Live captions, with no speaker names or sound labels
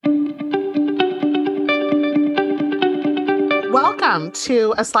Welcome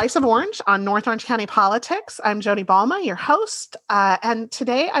to A Slice of Orange on North Orange County Politics. I'm Jodi Balma, your host, and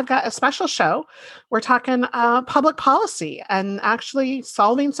today I've got a special show. We're talking public policy and actually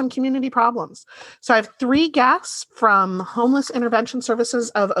solving some community problems. So I have three guests from Homeless Intervention Services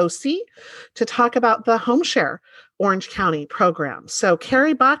of OC to talk about the Homeshare Orange County program. So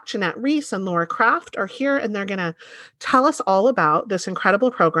Carrie Buck, Jeanette Reese, and Laura Kraft are here, and they're going to tell us all about this incredible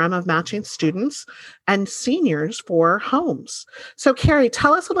program of matching students and seniors for homes. So Carrie,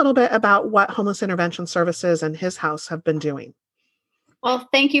 tell us a little bit about what Homeless Intervention Services and His House have been doing. Well,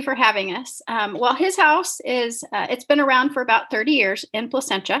 thank you for having us. His House is, it's been around for about 30 years in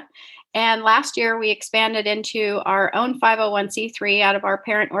Placentia. And last year we expanded into our own 501c3 out of our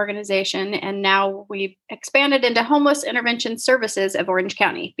parent organization. And now we've expanded into Homeless Intervention Services of Orange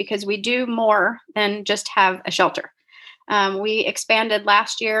County because we do more than just have a shelter. We expanded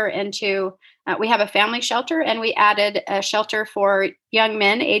last year into, we have a family shelter, and we added a shelter for young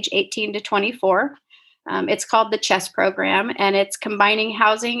men age 18 to 24. It's called the CHESS program, and it's combining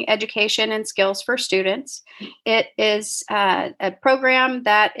housing, education, and skills for students. It is a program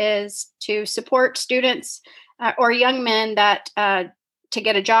that is to support students or young men that to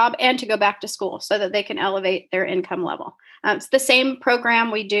get a job and to go back to school so that they can elevate their income level. It's the same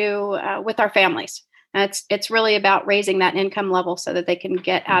program we do with our families. It's really about raising that income level so that they can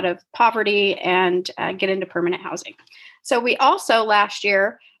get out of poverty and get into permanent housing. So we also last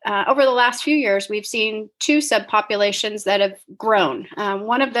year, over the last few years, we've seen two subpopulations that have grown.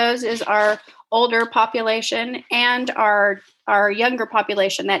 One of those is our older population and our younger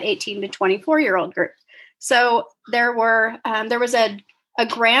population, that 18 to 24-year-old group. So there was a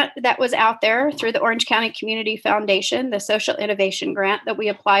grant that was out there through the Orange County Community Foundation, the Social Innovation Grant that we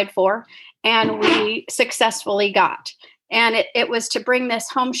applied for, and we successfully got. And it was to bring this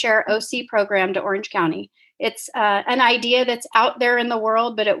Homeshare OC program to Orange County. It's an idea that's out there in the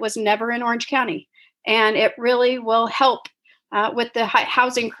world, but it was never in Orange County. And it really will help with the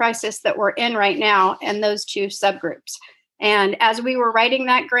housing crisis that we're in right now and those two subgroups. And as we were writing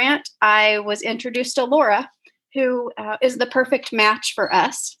that grant, I was introduced to Laura, who is the perfect match for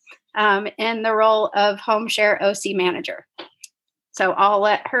us in the role of Homeshare OC manager. So I'll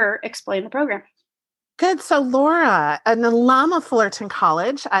let her explain the program. Good. So Laura, an alum of Fullerton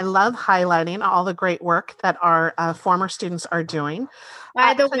College. I love highlighting all the great work that our former students are doing.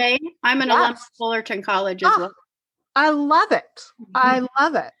 By the way, I'm an alum of Fullerton College as well. I love it. I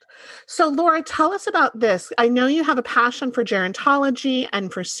love it. So Laura, tell us about this. I know you have a passion for gerontology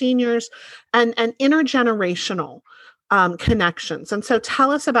and for seniors and intergenerational connections. And so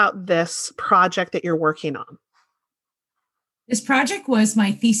tell us about this project that you're working on. This project was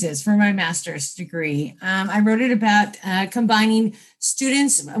my thesis for my master's degree. I wrote it about combining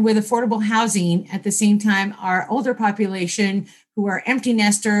students with affordable housing at the same time our older population who are empty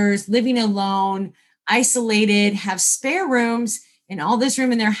nesters, living alone, isolated, have spare rooms and all this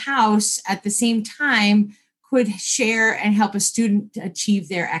room in their house at the same time could share and help a student achieve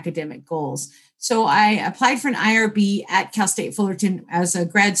their academic goals. So I applied for an IRB at Cal State Fullerton as a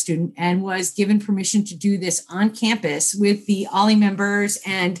grad student and was given permission to do this on campus with the OLLI members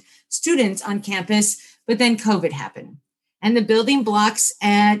and students on campus, but then COVID happened and the building blocks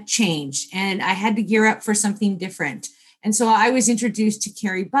changed and I had to gear up for something different. And so I was introduced to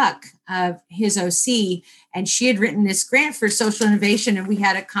Carrie Buck of His OC, and she had written this grant for social innovation. And we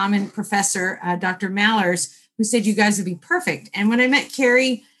had a common professor, Dr. Mallers, who said, you guys would be perfect. And when I met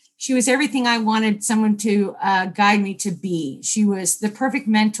Carrie, she was everything I wanted someone to guide me to be. She was the perfect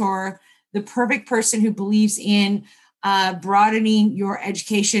mentor, the perfect person who believes in broadening your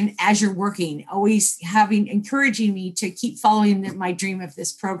education as you're working, always encouraging me to keep following my dream of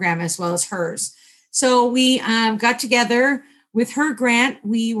this program as well as hers. So we got together with her grant.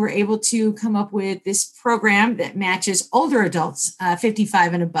 We were able to come up with this program that matches older adults,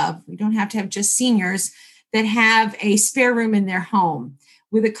 55 and above. We don't have to have just seniors that have a spare room in their home.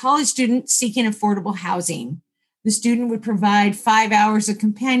 With a college student seeking affordable housing, the student would provide 5 hours of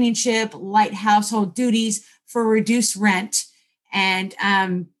companionship, light household duties for reduced rent. And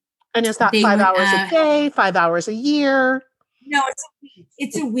is that 5 hours a day, 5 hours a year? No, it's a week.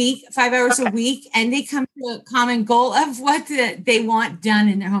 It's a week, 5 hours a week. And they come to a common goal of what they want done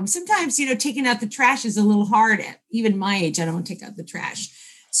in their home. Sometimes, taking out the trash is a little hard. Even my age, I don't want to take out the trash.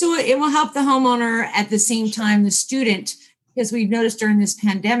 So it will help the homeowner at the same time, the student, because we've noticed during this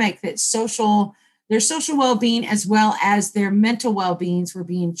pandemic that their social well-being as well as their mental well-beings were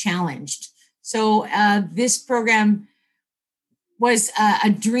being challenged. So this program was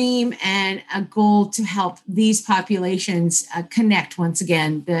a dream and a goal to help these populations connect once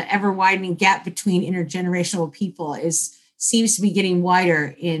again. The ever-widening gap between intergenerational people is seems to be getting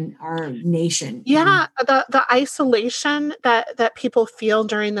wider in our nation. Yeah, the isolation that people feel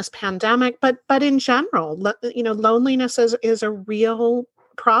during this pandemic, but in general, loneliness is a real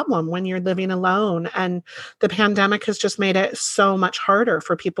problem when you're living alone, and the pandemic has just made it so much harder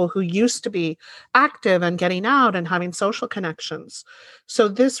for people who used to be active and getting out and having social connections. So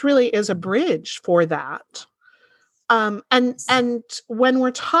this really is a bridge for that. And when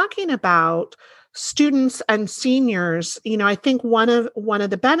we're talking about students and seniors, I think one of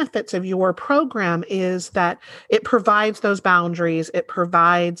the benefits of your program is that it provides those boundaries. It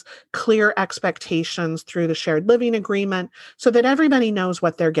provides clear expectations through the shared living agreement so that everybody knows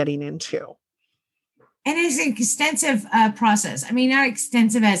what they're getting into. And it's an extensive process. I mean, not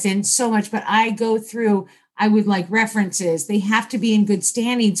extensive as in so much, but I would like references. They have to be in good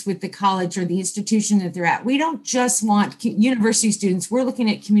standings with the college or the institution that they're at. We don't just want university students. We're looking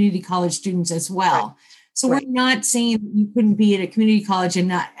at community college students as well. Right. So we're not saying you couldn't be at a community college and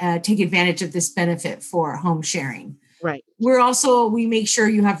not take advantage of this benefit for home sharing. Right. We make sure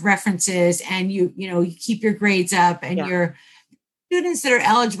you have references and you keep your grades up, and your students that are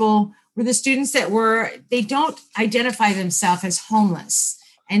eligible were the students that they don't identify themselves as homeless.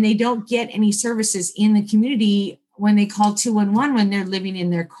 And they don't get any services in the community when they call 211 when they're living in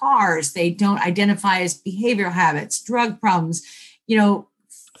their cars. They don't identify as behavioral habits, drug problems,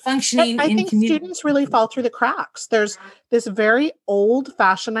 functioning I in think community. Students really fall through the cracks. There's this very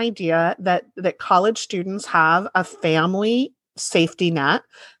old-fashioned idea that college students have a family safety net,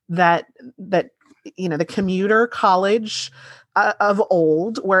 that the commuter college of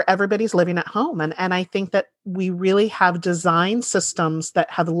old, where everybody's living at home. And I think that we really have design systems that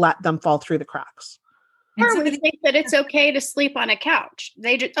have let them fall through the cracks. Or we think that it's okay to sleep on a couch.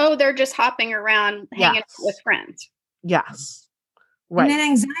 They're just hopping around, hanging out with friends. Yes. Right. And that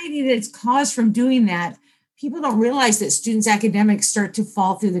anxiety that's caused from doing that, people don't realize that students' academics start to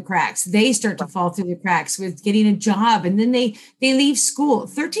fall through the cracks. They start to fall through the cracks with getting a job, and then they leave school.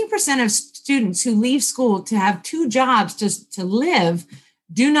 13% of students who leave school to have 2 jobs just to live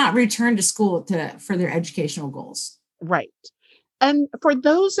do not return to school for their educational goals. Right. And for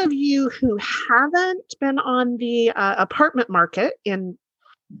those of you who haven't been on the apartment market in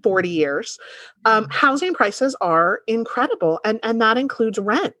 40 years, housing prices are incredible. And that includes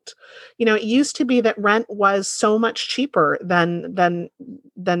rent. It used to be that rent was so much cheaper than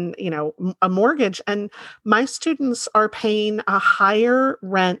a mortgage. And my students are paying a higher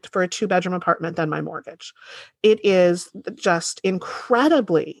rent for a 2-bedroom apartment than my mortgage. It is just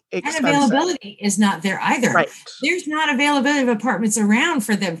incredibly expensive. And availability is not there either. Right. There's not availability of apartments around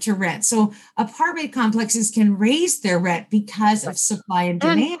for them to rent. So apartment complexes can raise their rent because of supply and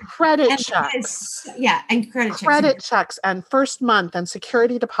demand. And credit checks. And credit checks and first month and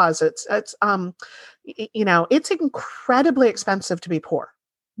security deposits. It's it's incredibly expensive to be poor.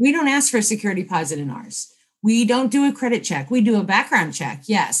 We don't ask for a security deposit in ours. We don't do a credit check. We do a background check.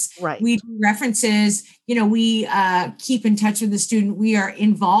 Yes. Right. We do references. We keep in touch with the student. We are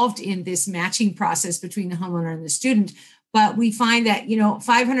involved in this matching process between the homeowner and the student. But we find that,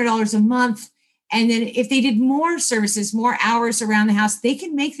 $500 a month. And then if they did more services, more hours around the house, they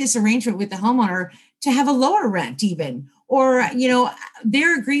can make this arrangement with the homeowner to have a lower rent even. Or,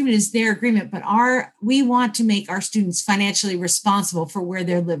 their agreement is their agreement, but we want to make our students financially responsible for where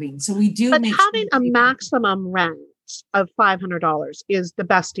they're living. So we do. But having a maximum rent of $500 is the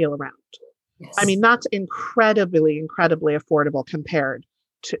best deal around. Yes. I mean, that's incredibly, incredibly affordable compared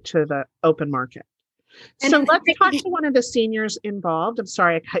to the open market. And so let's talk to one of the seniors involved. I'm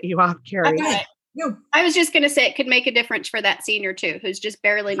sorry, I cut you off, Carrie. Okay. No, I was just going to say it could make a difference for that senior too, who's just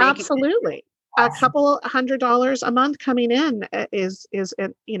barely making Absolutely. A couple $100 a month coming in is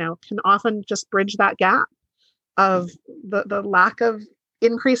can often just bridge that gap of the lack of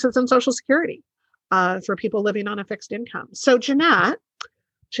increases in Social Security for people living on a fixed income. So Jeanette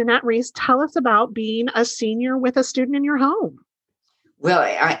Reese, tell us about being a senior with a student in your home. Well,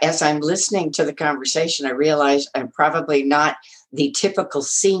 as I'm listening to the conversation, I realize I'm probably not the typical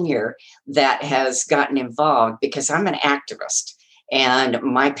senior that has gotten involved because I'm an activist. And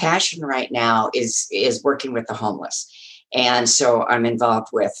my passion right now is working with the homeless. And so I'm involved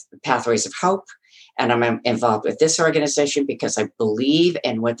with Pathways of Hope, and I'm involved with this organization because I believe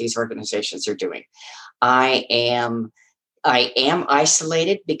in what these organizations are doing. I am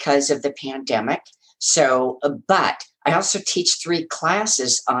isolated because of the pandemic. So, but I also teach 3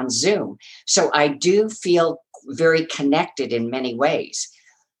 classes on Zoom. So I do feel very connected in many ways.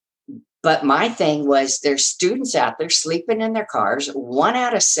 But my thing was there's students out there sleeping in their cars. 1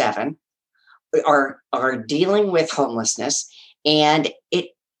 out of 7 are dealing with homelessness. And it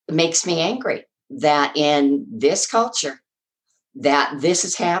makes me angry that in this culture, that this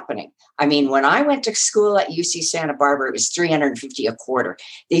is happening. I mean, when I went to school at UC Santa Barbara, it was $350 a quarter.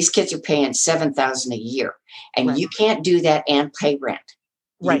 These kids are paying $7,000 a year, and Right. you can't do that and pay rent.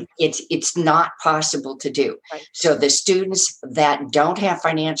 Right. It's not possible to do. Right. So the students that don't have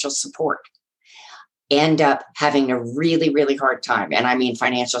financial support end up having a really, really hard time. And I mean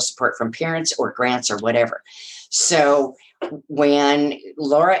financial support from parents or grants or whatever. So when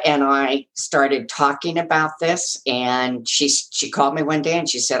Laura and I started talking about this, and she called me one day and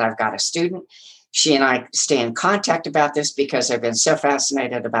she said, I've got a student. She and I stay in contact about this because I've been so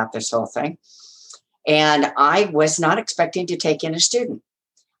fascinated about this whole thing. And I was not expecting to take in a student.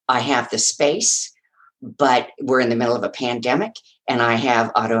 I have the space, but we're in the middle of a pandemic and I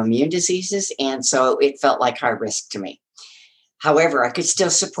have autoimmune diseases. And so it felt like high risk to me. However, I could still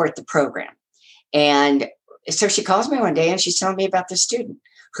support the program. And so she calls me one day and she's telling me about this student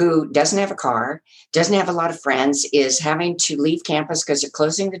who doesn't have a car, doesn't have a lot of friends, is having to leave campus because they're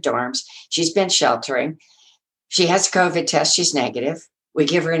closing the dorms. She's been sheltering. She has a COVID test. She's negative. We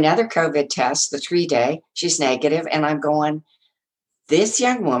give her another COVID test, the 3-day. She's negative. And I'm going, this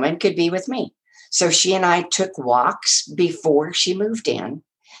young woman could be with me. So she and I took walks before she moved in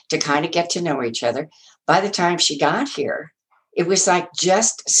to kind of get to know each other. By the time she got here, it was like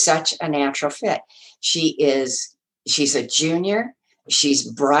just such a natural fit. She's a junior. She's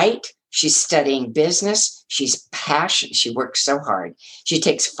bright. She's studying business. She's passionate. She works so hard. She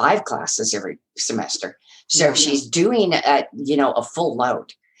takes 5 classes every semester. So she's doing a full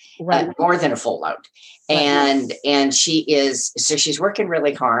load, right? More than a full load. And she's working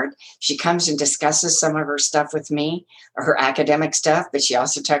really hard. She comes and discusses some of her stuff with me, or her academic stuff, but she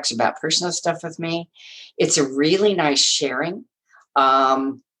also talks about personal stuff with me. It's a really nice sharing.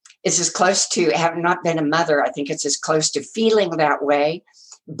 It's as close to, having not been a mother, I think it's as close to feeling that way,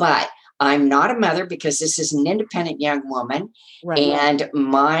 but I'm not a mother because this is an independent young woman. Right. And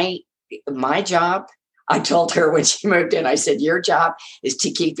my job, I told her when she moved in, I said, your job is to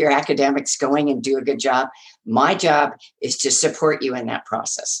keep your academics going and do a good job. My job is to support you in that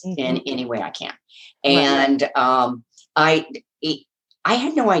process in any way I can. And I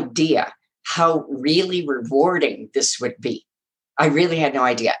had no idea how really rewarding this would be. I really had no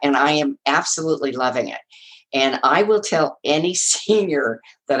idea. And I am absolutely loving it. And I will tell any senior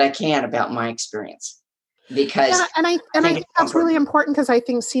that I can about my experience. Because I think that's really important, because I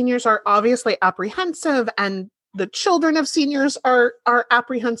think seniors are obviously apprehensive, and the children of seniors are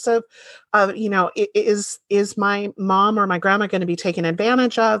apprehensive of, is my mom or my grandma going to be taken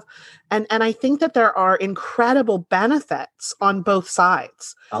advantage of? And I think that there are incredible benefits on both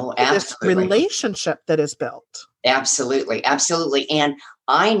sides. Oh, absolutely. This relationship that is built. Absolutely. Absolutely. And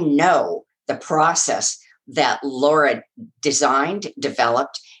I know the process that Laura designed,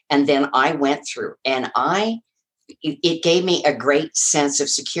 developed, and then I went through, and it gave me a great sense of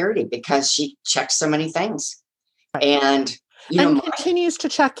security because she checked so many things. Right. And continues to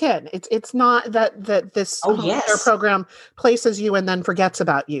check in. It's not that this Homeshare program places you and then forgets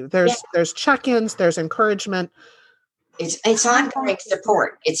about you. There's check-ins, there's encouragement. It's ongoing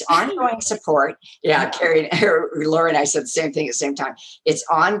support. It's ongoing support. Yeah, Carrie, Laura and I said the same thing at the same time. It's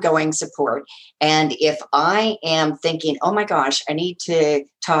ongoing support. And if I am thinking, oh my gosh, I need to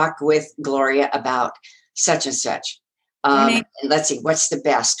talk with Gloria about such and such, and let's see, what's the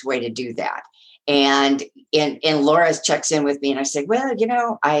best way to do that? And Laura checks in with me, and I say,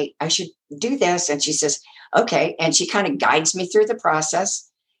 well, I should do this. And she says, okay. And she kind of guides me through the process.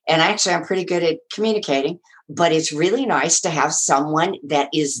 And actually, I'm pretty good at communicating. But it's really nice to have someone that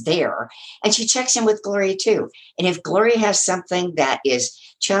is there. And she checks in with Gloria too. And if Gloria has something that is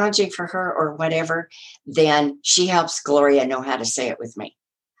challenging for her or whatever, then she helps Gloria know how to say it with me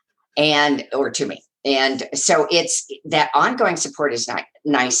or to me. And so it's that ongoing support is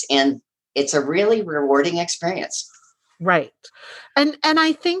nice. And it's a really rewarding experience. Right. And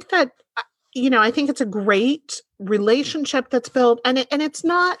I think that, I think it's a great relationship that's built, and it's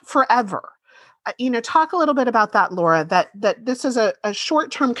not forever. Talk a little bit about that, Laura, that this is a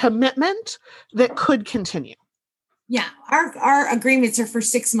short-term commitment that could continue. Yeah, our agreements are for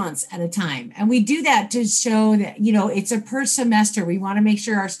 6 months at a time. And we do that to show that, it's a per semester. We want to make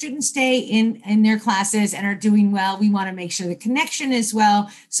sure our students stay in their classes and are doing well. We want to make sure the connection is well.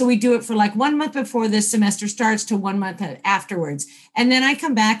 So we do it for like 1 month before the semester starts to 1 month afterwards. And then I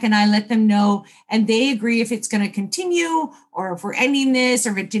come back and I let them know, and they agree if it's going to continue or if we're ending this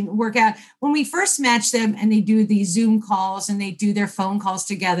or if it didn't work out. When we first match them and they do these Zoom calls and they do their phone calls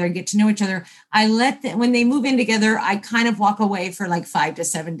together and get to know each other, I let them, when they move in together, I kind of walk away for like 5 to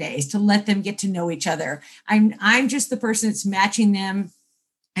 7 days to let them get to know each other. I'm just the person that's matching them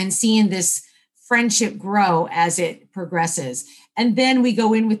and seeing this friendship grow as it progresses. And then we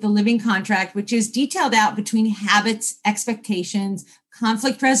go in with the living contract, which is detailed out between habits, expectations,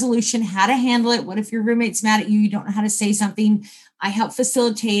 conflict resolution, how to handle it. What if your roommate's mad at you? You don't know how to say something. I help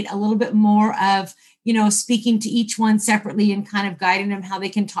facilitate a little bit more of, speaking to each one separately and kind of guiding them how they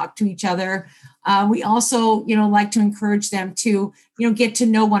can talk to each other. We also, like to encourage them to, get to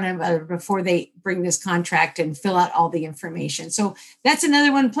know one another before they bring this contract and fill out all the information. So that's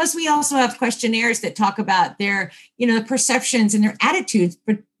another one. Plus, we also have questionnaires that talk about their, the perceptions and their attitudes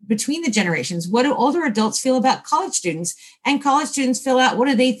between the generations. What do older adults feel about college students? And college students fill out, what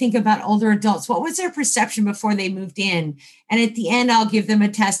do they think about older adults? What was their perception before they moved in? And at the end, I'll give them a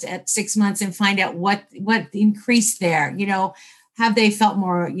test at 6 months and find out what increased there. Have they felt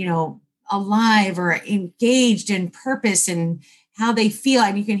more, alive or engaged in purpose and how they feel?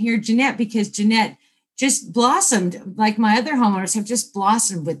 And you can hear Jeanette, because Jeanette just blossomed, like my other homeowners have just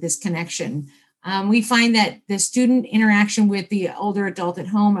blossomed with this connection. We find that the student interaction with the older adult at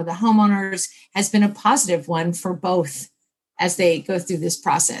home or the homeowners has been a positive one for both as they go through this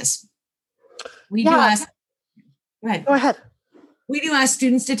process. We do ask, go ahead. We do ask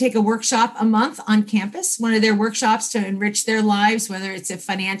students to take a workshop a month on campus, one of their workshops to enrich their lives, whether it's a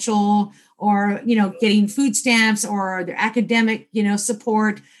financial or, getting food stamps or their academic,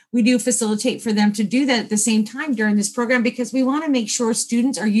 support. We do facilitate for them to do that at the same time during this program, because we want to make sure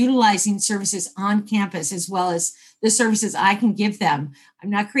students are utilizing services on campus as well as the services I can give them.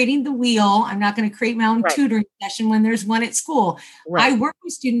 I'm not creating the wheel. I'm not going to create my own tutoring session when there's one at school. I work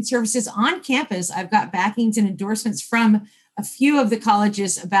with student services on campus. I've got backings and endorsements from a few of the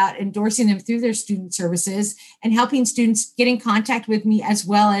colleges about endorsing them through their student services and helping students get in contact with me, as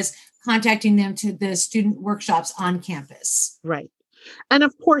well as contacting them to the student workshops on campus. Right. And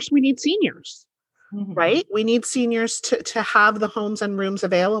of course, we need seniors, right? We need seniors to have the homes and rooms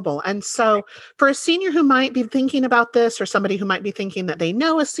available. And so for a senior who might be thinking about this, or somebody who might be thinking that they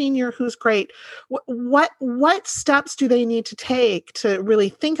know a senior who's great, what steps do they need to take to really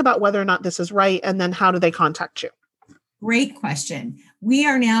think about whether or not this is right? And then how do they contact you? Great question. We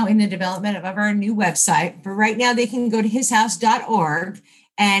are now in the development of our new website, but right now they can go to hishouse.org.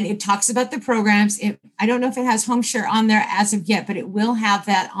 And it talks about the programs. I don't know if it has Homeshare on there as of yet, but it will have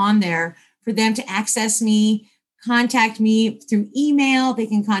that on there for them to access me, contact me through email. They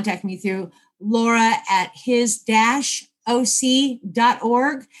can contact me through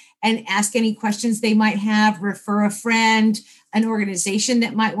laura@his-oc.org and ask any questions they might have, refer a friend, an organization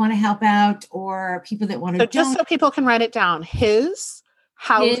that might want to help out, or people that want to donate. Just so people can write it down,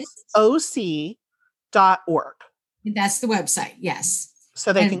 hishouseoc.org. That's the website, yes.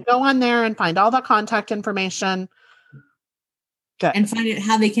 So they can go on there and find all the contact information. Good. And find out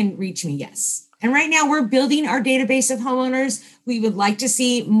how they can reach me, yes. And right now we're building our database of homeowners. We would like to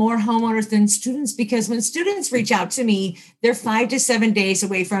see more homeowners than students, because when students reach out to me, they're 5 to 7 days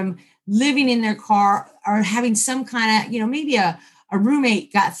away from living in their car or having some kind of, maybe a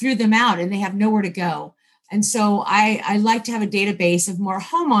roommate got threw them out and they have nowhere to go. And so I like to have a database of more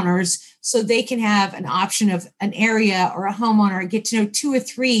homeowners so they can have an option of an area or a homeowner, get to know 2 or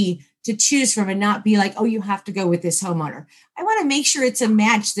 3 to choose from, and not be like, oh, you have to go with this homeowner. I want to make sure it's a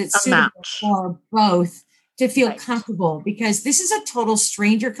match that's suitable for both to feel comfortable, because this is a total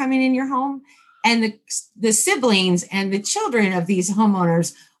stranger coming in your home, and the siblings and the children of these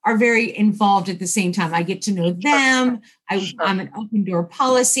homeowners are very involved at the same time. I get to know them. I'm an open door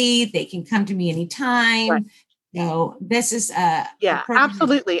policy. They can come to me anytime. Right. So this is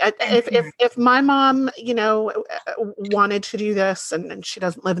absolutely. If my mom, wanted to do this, and she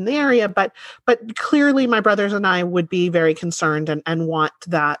doesn't live in the area, but clearly my brothers and I would be very concerned and want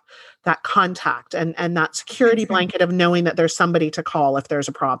that contact and that security blanket of knowing that there's somebody to call if there's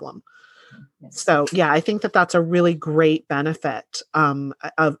a problem. Yes. So I think that's a really great benefit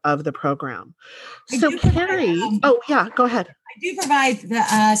of the program. So Carrie, go ahead. I do provide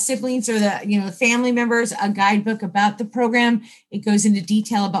the siblings or the family members a guidebook about the program. It goes into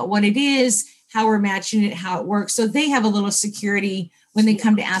detail about what it is, how we're matching it, how it works. So they have a little security when they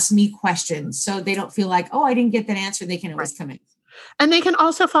come to ask me questions. So they don't feel like, oh, I didn't get that answer. They can always come in. And they can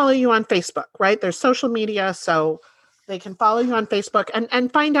also follow you on Facebook, right? There's social media, so they can follow you on Facebook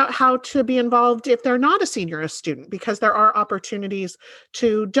and find out how to be involved if they're not a senior or a student, because there are opportunities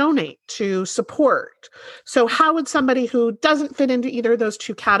to donate, to support. So how would somebody who doesn't fit into either of those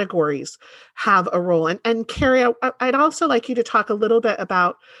two categories have a role? And Carrie, I'd also like you to talk a little bit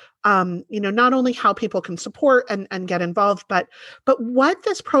about, not only how people can support and get involved, but what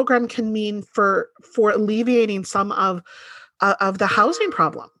this program can mean for alleviating some of the housing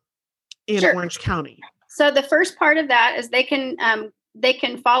problem in Orange County. So the first part of that is they can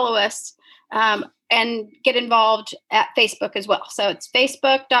follow us and get involved at Facebook as well. So it's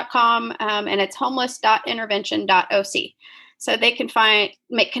facebook.com and it's homeless.intervention.oc. So they can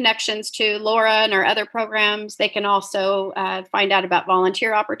make connections to Laura and our other programs. They can also find out about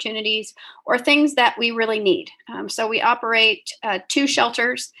volunteer opportunities or things that we really need. So we operate 2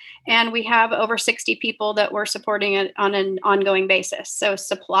 shelters, and we have over 60 people that we're supporting on an ongoing basis. So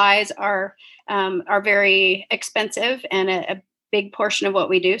supplies are very expensive and a big portion of what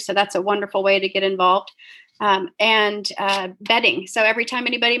we do. So that's a wonderful way to get involved. And bedding. So every time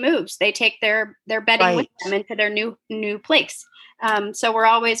anybody moves, they take their bedding with them into their new place. So we're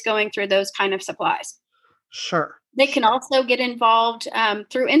always going through those kind of supplies. Sure. They can also get involved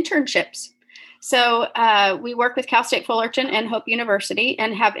through internships. So we work with Cal State Fullerton and Hope University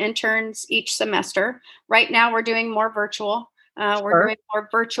and have interns each semester. Right now, we're doing more virtual. We're doing more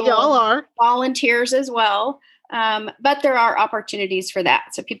virtual volunteers as well. But there are opportunities for that.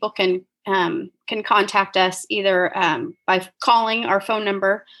 So people can contact us either by calling our phone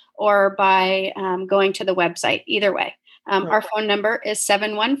number or by going to the website. Either way, our phone number is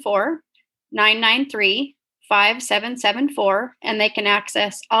 714-993-5774, and they can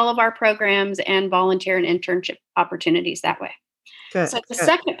access all of our programs and volunteer and internship opportunities that way. Good, so the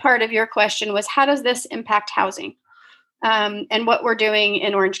second part of your question was, how does this impact housing and what we're doing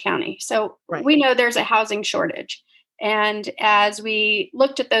in Orange County? So we know there's a housing shortage. And as we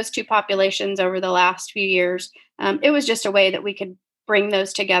looked at those 2 populations over the last few years, it was just a way that we could bring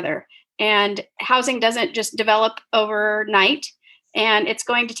those together. And housing doesn't just develop overnight. And it's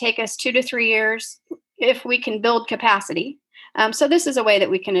going to take us 2 to 3 years if we can build capacity. So this is a way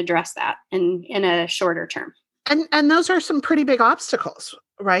that we can address that in a shorter term. And those are some pretty big obstacles,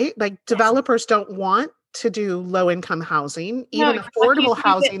 right? Like developers don't want to do low-income housing, even affordable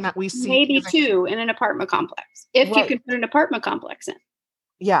housing that we see. Maybe 2 in an apartment complex, if you can put an apartment complex in.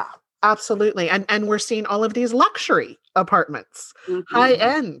 Yeah, absolutely. And we're seeing all of these luxury apartments,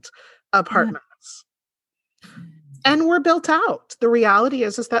 high-end apartments. And we're built out. The reality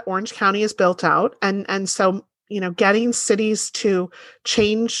is that Orange County is built out. And so, getting cities to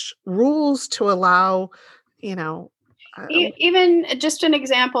change rules to allow, even just an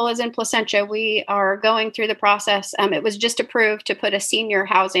example is in Placentia, we are going through the process. It was just approved to put a senior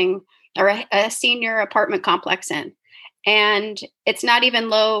housing or a senior apartment complex in. And it's not even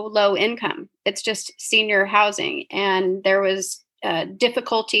low income. It's just senior housing. And there was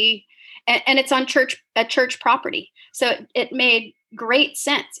difficulty, and it's on church property. So it made great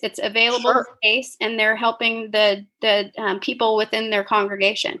sense. It's available space, and they're helping the people within their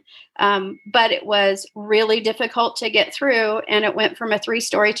congregation. But it was really difficult to get through, and it went from a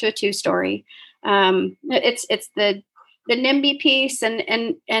 3-story to a 2-story. It's the NIMBY piece,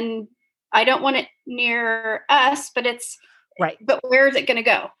 and I don't want it near us, but it's right. But where is it going to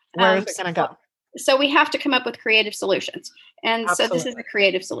go? Where is it going to go? So we have to come up with creative solutions, and Absolutely. So this is a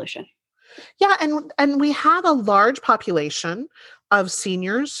creative solution. Yeah, and we have a large population of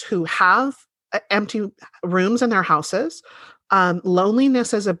seniors who have empty rooms in their houses.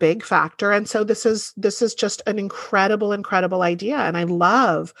 Loneliness is a big factor, and so this is just an incredible idea, and I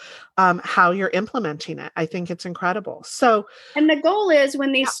love how you're implementing it. I think it's incredible. So, and the goal is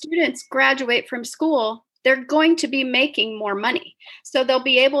when these students graduate from school, they're going to be making more money. So they'll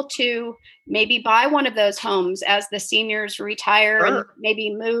be able to maybe buy one of those homes as the seniors retire and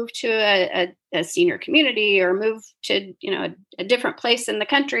maybe move to a senior community or move to, a different place in the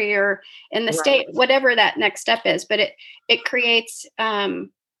country or in the state, whatever that next step is. But it creates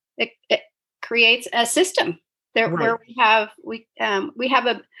it creates a system there where we have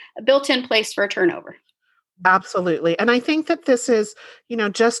a built-in place for turnover. Absolutely. And I think that this is,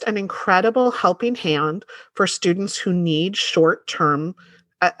 just an incredible helping hand for students who need short-term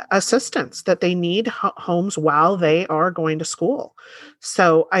assistance, that they need homes while they are going to school.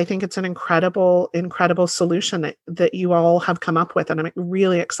 So I think it's an incredible solution that you all have come up with. And I'm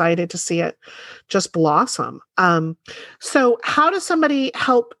really excited to see it just blossom. So how does somebody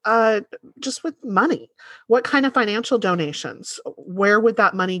help just with money? What kind of financial donations? Where would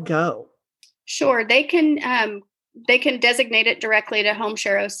that money go? Sure. They can designate it directly to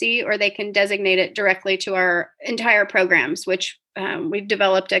Homeshare OC, or they can designate it directly to our entire programs, which we've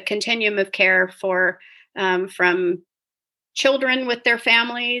developed a continuum of care for from children with their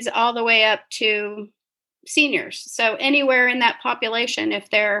families all the way up to seniors. So anywhere in that population, if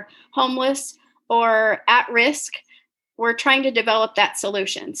they're homeless or at risk, we're trying to develop that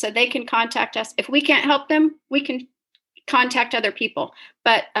solution. So they can contact us. If we can't help them, we can contact other people,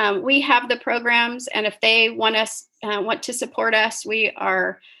 but we have the programs, and if they want to support us, we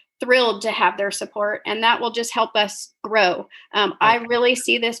are thrilled to have their support, and that will just help us grow. I really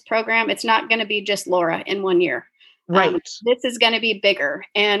see this program. It's not going to be just Laura in 1 year. Right. This is going to be bigger,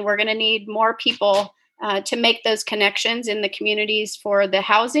 and we're going to need more people to make those connections in the communities for the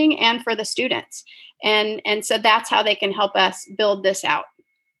housing and for the students. And so that's how they can help us build this out.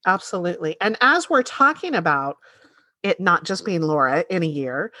 Absolutely. And as we're talking about it not just being Laura in a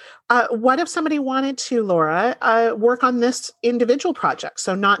year, what if somebody wanted to, Laura, work on this individual project?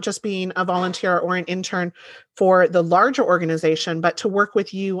 So not just being a volunteer or an intern for the larger organization, but to work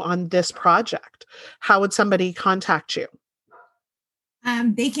with you on this project. How would somebody contact you?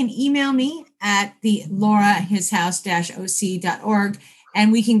 They can email me at the laurahishouse-oc.org,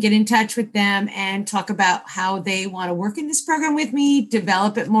 and we can get in touch with them and talk about how they want to work in this program with me,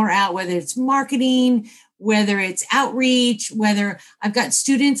 develop it more out, whether it's marketing, whether it's outreach, whether I've got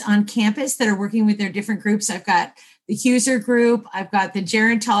students on campus that are working with their different groups. I've got the Huser group, I've got the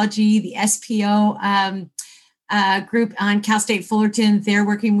gerontology, the SPO group on Cal State Fullerton. They're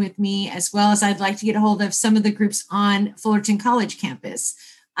working with me, as well as I'd like to get a hold of some of the groups on Fullerton College campus.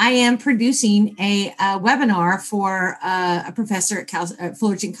 I am producing a webinar for a professor at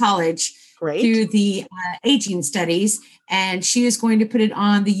Fullerton College. Great. Through the aging studies, and she is going to put it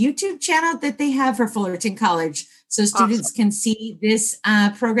on the YouTube channel that they have for Fullerton College, so students can see this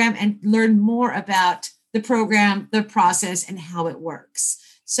program and learn more about the program, the process, and how it works.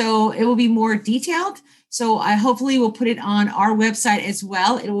 So it will be more detailed. So I hopefully will put it on our website as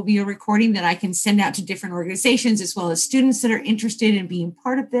well. It will be a recording that I can send out to different organizations, as well as students that are interested in being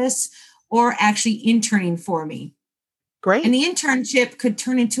part of this or actually interning for me. Great. And the internship could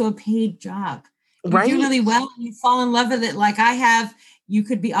turn into a paid job. If Right. you do really well and you fall in love with it like I have, you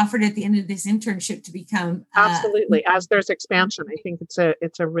could be offered at the end of this internship to become Absolutely. As there's expansion, I think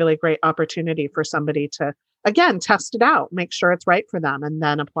it's a really great opportunity for somebody to, again, test it out, make sure it's right for them, and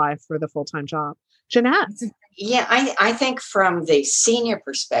then apply for the full-time job. Jeanette. Yeah, I think from the senior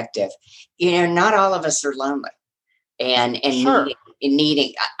perspective, not all of us are lonely and Sure.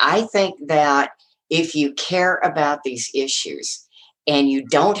 needing. I think that if you care about these issues and you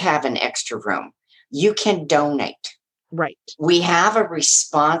don't have an extra room, you can donate. Right. We have a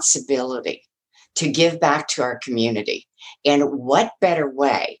responsibility to give back to our community. And what better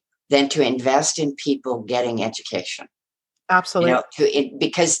way than to invest in people getting education? Absolutely.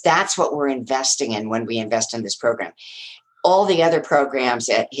 Because that's what we're investing in when we invest in this program. All the other programs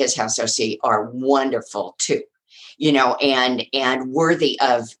at His House OC are wonderful too, and worthy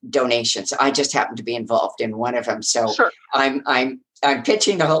of donations. I just happen to be involved in one of them, so Sure. I'm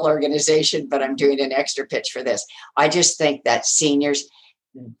pitching the whole organization, but I'm doing an extra pitch for this. I just think that seniors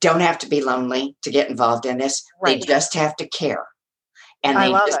don't have to be lonely to get involved in this. Right. They just have to care, and I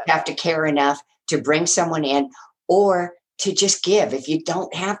they love just it. have to care enough to bring someone in or to just give. If you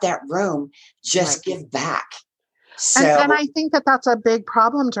don't have that room, just Right. give back. So, And I think that that's a big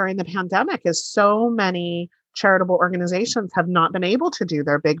problem during the pandemic, is so many charitable organizations have not been able to do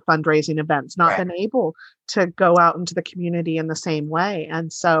their big fundraising events, not been able to go out into the community in the same way.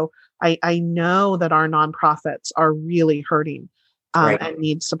 And so I know that our nonprofits are really hurting and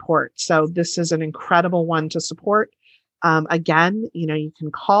need support. So this is an incredible one to support. Again, you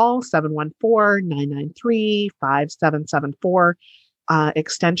can call 714-993-5774,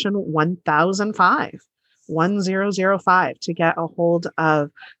 extension 1005 to get a hold of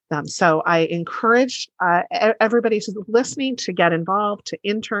them. So I encourage everybody who's listening to get involved, to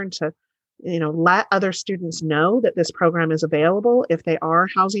intern, to let other students know that this program is available if they are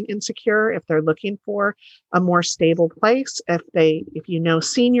housing insecure, if they're looking for a more stable place, if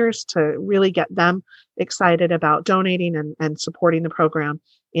seniors, to really get them excited about donating and supporting the program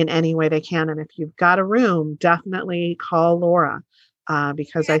in any way they can. And if you've got a room, definitely call Laura,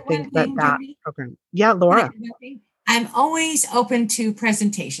 because I think that program. Yeah, Laura. I'm always open to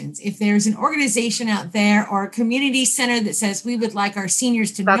presentations. If there's an organization out there or a community center that says we would like our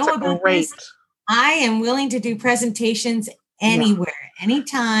seniors to know about this, I am willing to do presentations anywhere,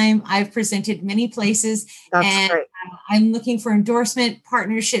 anytime. I've presented many places. That's great. I'm looking for endorsement,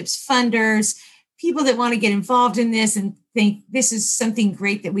 partnerships, funders, people that want to get involved in this and think this is something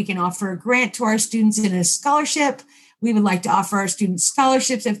great that we can offer a grant to our students in a scholarship. We would like to offer our students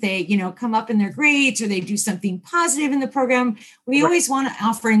scholarships if they, come up in their grades or they do something positive in the program. We always want to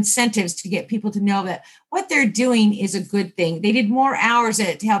offer incentives to get people to know that what they're doing is a good thing. They did more hours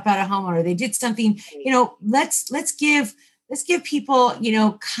to help out a homeowner. They did something, let's give people,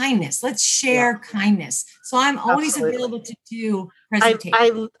 kindness. Let's share kindness. So I'm always available to do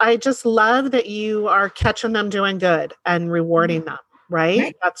presentations. I just love that you are catching them doing good and rewarding them,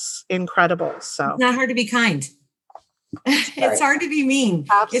 right? That's incredible. So it's not hard to be kind. It's hard to be mean.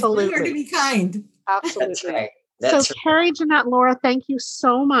 Absolutely. It's hard to be kind. Absolutely. That's right. So Carrie, Jeanette, Laura, thank you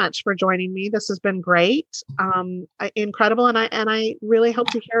so much for joining me. This has been great, incredible, and I really hope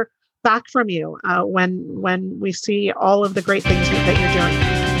to hear back from you when we see all of the great things that you're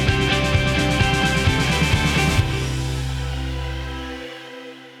doing.